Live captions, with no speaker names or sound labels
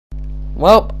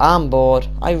Well, I'm bored.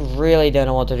 I really don't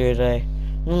know what to do today.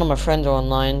 None of my friends are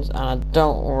online, and I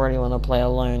don't really want to play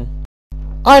alone.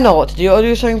 I know what to do. I'll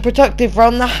do something productive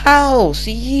around the house.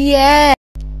 Yeah!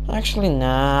 Actually,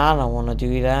 nah, I don't want to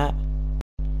do that.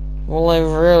 Well, I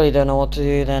really don't know what to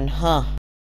do then, huh?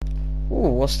 Ooh,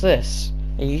 what's this?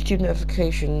 A YouTube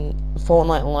notification,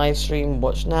 Fortnite live stream,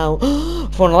 watch now.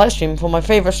 Fortnite live stream for my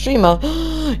favourite streamer.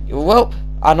 Well,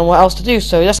 I don't know what else to do,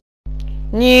 so let's...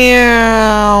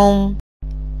 Meow.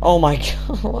 Oh my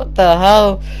god, what the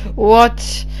hell?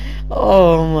 What?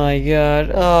 Oh my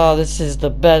god. Oh, this is the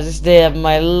best day of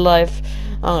my life.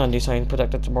 I'm gonna do something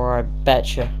productive tomorrow, I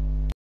betcha.